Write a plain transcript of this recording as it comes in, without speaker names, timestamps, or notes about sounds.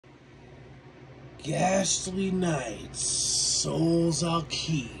Ghastly nights, souls I'll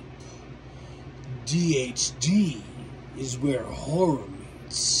keep. DHD is where horror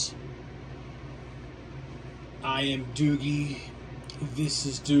meets. I am Doogie. This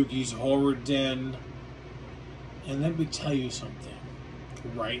is Doogie's Horror Den. And let me tell you something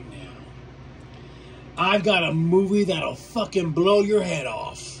right now. I've got a movie that'll fucking blow your head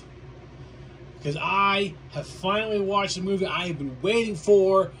off. Because I have finally watched a movie I have been waiting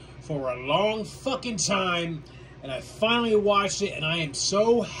for a long fucking time. And I finally watched it, and I am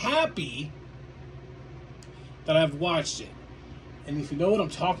so happy that I've watched it. And if you know what I'm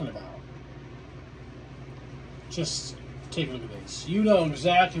talking about, just take a look at this. You know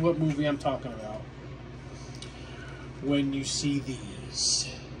exactly what movie I'm talking about when you see these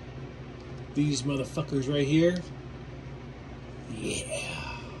motherfuckers right here. Yeah.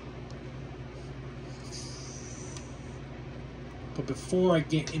 But before I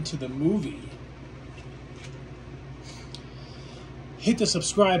get into the movie, hit the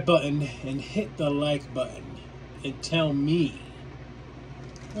subscribe button and hit the like button and tell me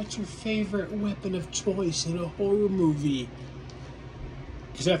what's your favorite weapon of choice in a horror movie.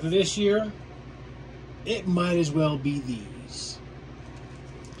 Because after this year, it might as well be these.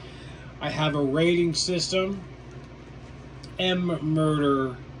 I have a rating system. M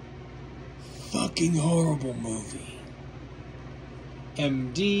murder. Fucking horrible movie.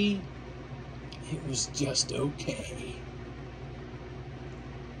 MD. It was just okay.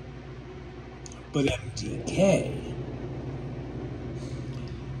 But MDK,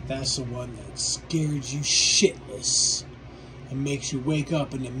 that's the one that scares you shitless and makes you wake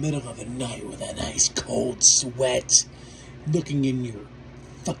up in the middle of the night with a nice cold sweat, looking in your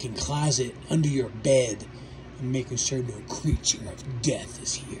fucking closet under your bed and making sure no creature of death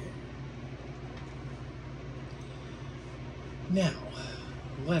is here. Now,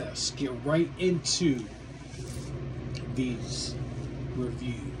 let us get right into these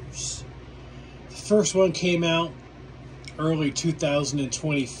reviews. The first one came out early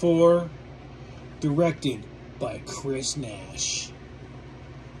 2024, directed by Chris Nash.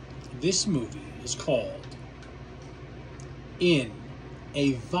 This movie is called In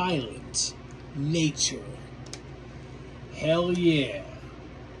a Violent Nature. Hell yeah.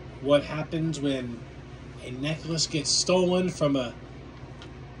 What happens when a necklace gets stolen from a,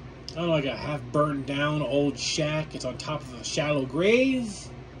 I don't know, like a half burned down old shack? It's on top of a shallow grave.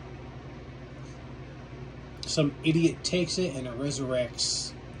 Some idiot takes it and it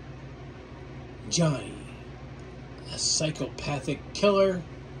resurrects Johnny, a psychopathic killer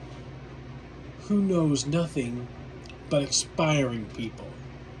who knows nothing but expiring people.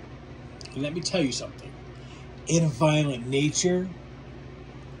 And let me tell you something. In a Violent Nature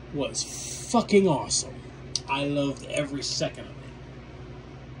was fucking awesome. I loved every second of it.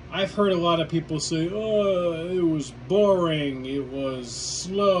 I've heard a lot of people say, oh, it was boring, it was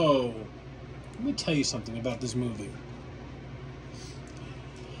slow. Let me tell you something about this movie.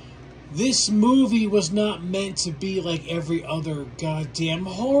 This movie was not meant to be like every other goddamn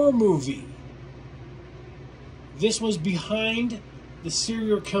horror movie. This was behind the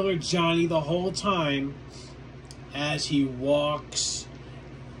serial killer Johnny the whole time as he walks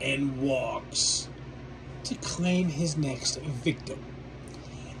and walks to claim his next victim.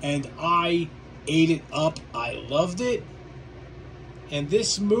 And I ate it up. I loved it. And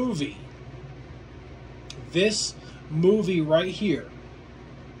this movie right here,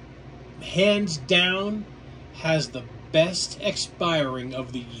 hands down, has the best expiring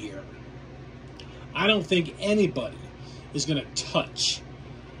of the year. I don't think anybody is going to touch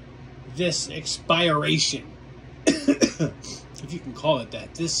this expiration, if you can call it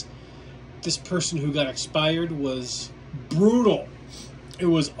that. This person who got expired was brutal. It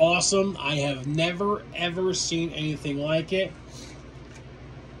was awesome. I have never, ever seen anything like it.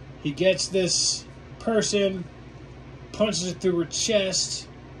 He gets this person, punches it through her chest,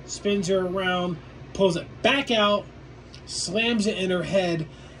 spins her around, pulls it back out, slams it in her head,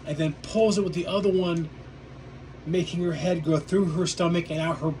 and then pulls it with the other one, making her head go through her stomach and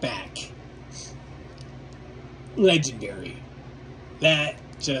out her back. Legendary. That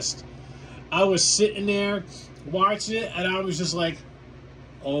just, I was sitting there watching it, and I was just like,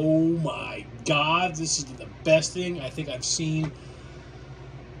 oh my God, this is the best thing I think I've seen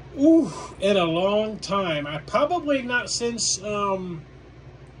in a long time. I probably not since,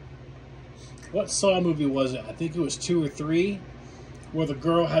 what Saw movie was it? I think it was 2 or 3, where the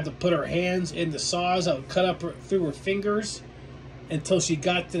girl had to put her hands in the saws that would cut up through her fingers until she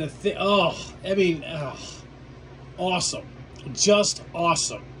got to the thing. Oh, I mean, awesome. Just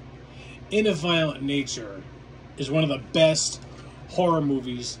awesome. In a Violent Nature is one of the best horror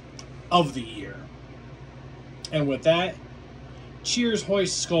movies of the year. And with that, cheers,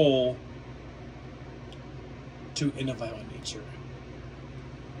 hoist, skull to In a Violent Nature.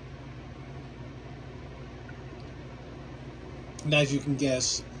 And as you can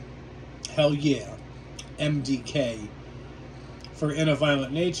guess, hell yeah, MDK for In a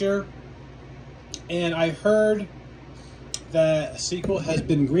Violent Nature. And I heard that a sequel has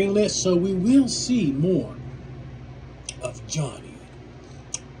been greenlit, so we will see more of Johnny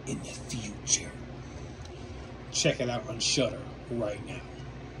in the future. Check it out on Shudder right now.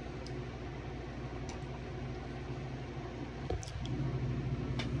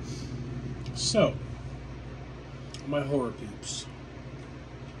 So, my horror peeps,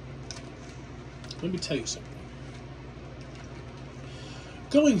 let me tell you something.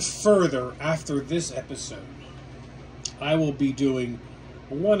 Going further after this episode, I will be doing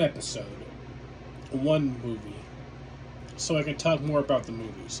one episode, one movie, so I can talk more about the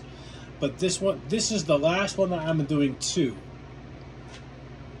movies. But this is the last one that I'm doing two.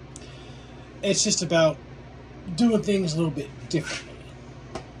 It's just about doing things a little bit differently.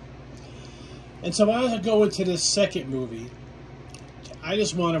 And so as I go into this second movie, I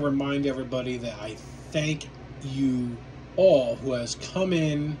just want to remind everybody that I thank you all who has come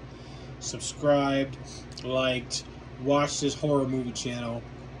in, subscribed, liked, watched this horror movie channel.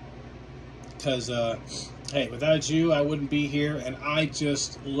 Because, hey, without you, I wouldn't be here. And I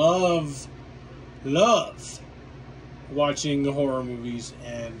just love watching the horror movies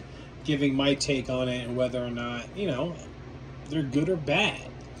and giving my take on it and whether or not, you know, they're good or bad.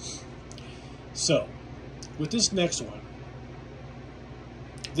 So, with this next one,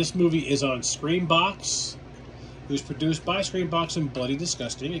 this movie is on Screambox. It was produced by Screambox and Bloody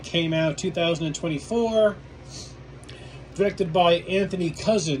Disgusting. It came out 2024. Directed by Anthony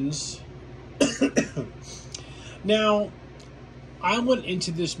Cousins. Now, I went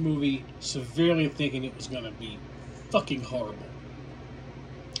into this movie severely thinking it was going to be fucking horrible.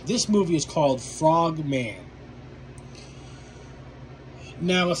 This movie is called Frogman.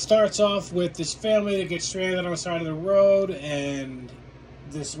 Now, it starts off with this family that gets stranded on the side of the road, and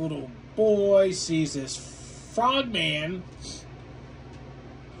this little boy sees this frogman,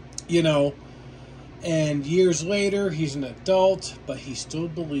 you know, and years later, he's an adult, but he still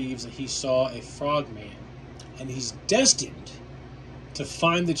believes that he saw a frogman, and he's destined to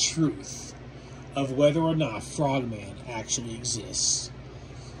find the truth of whether or not Frogman actually exists.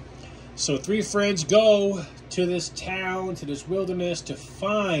 So 3 friends go to this town, to this wilderness, to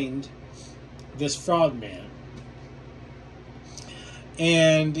find this frogman.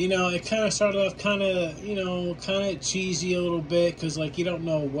 And, you know, it kind of started off kind of cheesy a little bit, because, like, you don't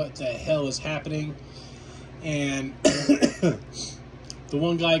know what the hell is happening. And the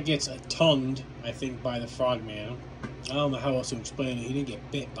one guy gets tongued, I think, by the frogman. I don't know how else to explain it. He didn't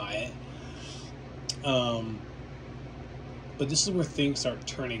get bit by it. But this is where things start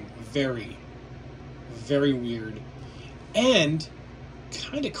turning very, very weird and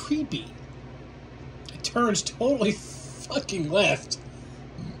kind of creepy. It turns totally fucking left.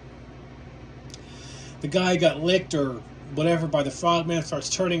 The guy got licked or whatever by the frogman, starts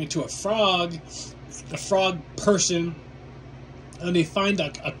turning into a frog person, and they find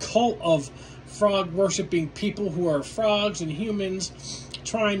a cult of frog worshipping people who are frogs and humans,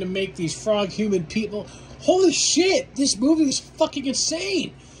 trying to make these frog human people. Holy shit, this movie was fucking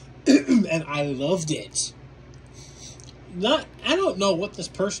insane. And I loved it. I don't know what this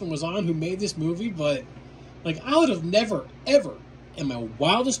person was on who made this movie, but, like, I would have never, ever, in my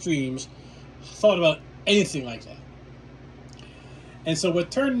wildest dreams, thought about anything like that. And so what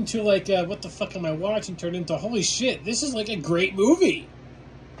turned into, like, what the fuck am I watching, turned into, holy shit, this is, like, a great movie.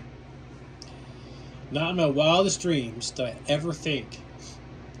 Not in my wildest dreams did I ever think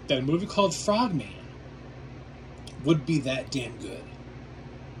that a movie called Frogman would be that damn good.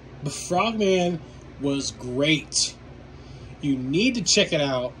 But Frogman was great. You need to check it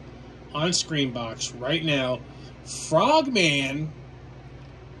out on Screambox right now. Frogman,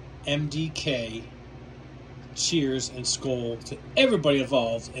 MDK, cheers and skull to everybody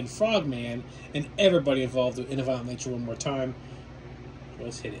involved in Frogman and everybody involved in A Violent Nature one more time.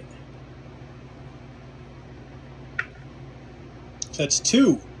 Let's hit it. So that's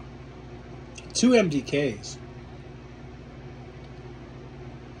two MDKs.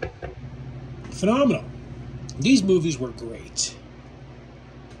 Phenomenal. These movies were great.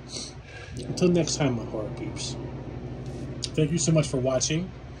 Until next time, my horror peeps. Thank you so much for watching.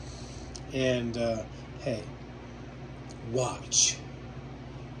 And, hey, watch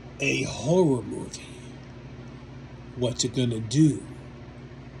a horror movie. What's it gonna do?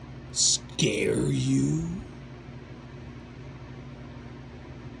 Scare you?